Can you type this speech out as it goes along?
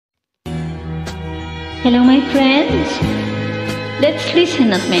Hello, my friends. Let's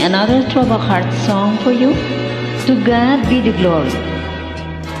listen at my another throwback heart song for you. To God be the glory.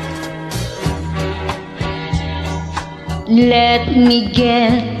 Let me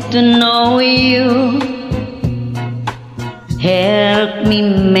get to know you. Help me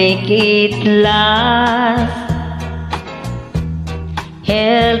make it last.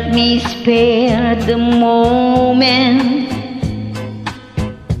 Help me spare the moment.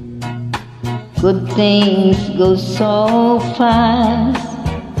 Good things go so fast.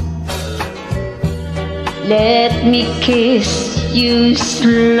 Let me kiss you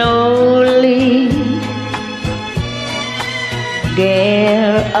slowly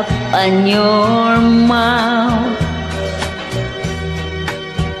there upon your mouth.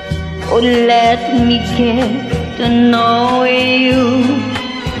 Oh, let me get to know you.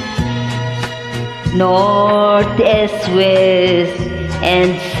 North, east, west,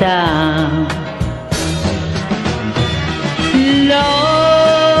 and south.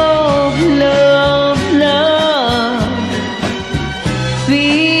 Love, love, love.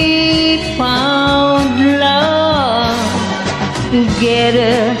 We found love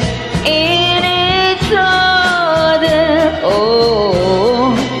together in each other.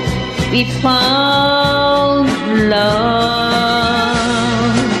 Oh, we found love.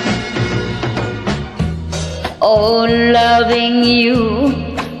 Oh, loving you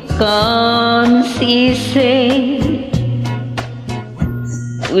comes easy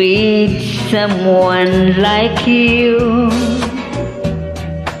with someone like you.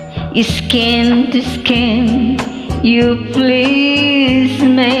 Skin to skin, you please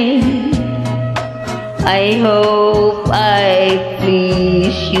me. I hope I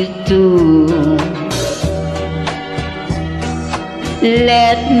please you too.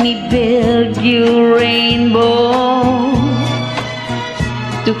 Let me build you rainbow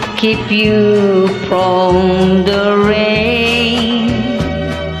to keep you from the rain.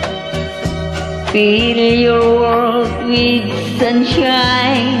 Fill your world with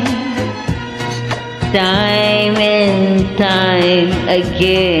sunshine, time and time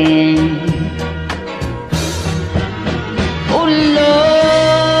again. Oh,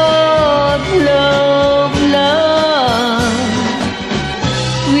 love, love, love.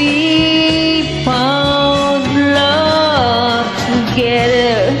 We found love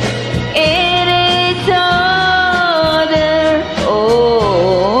together in each other.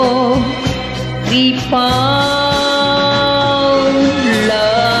 Oh, we found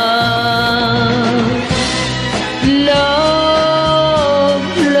love, love,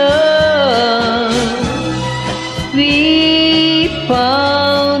 love. We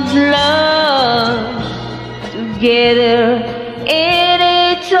found love together in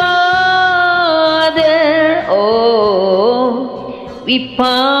each other. Oh, we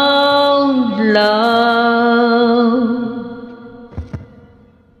found love.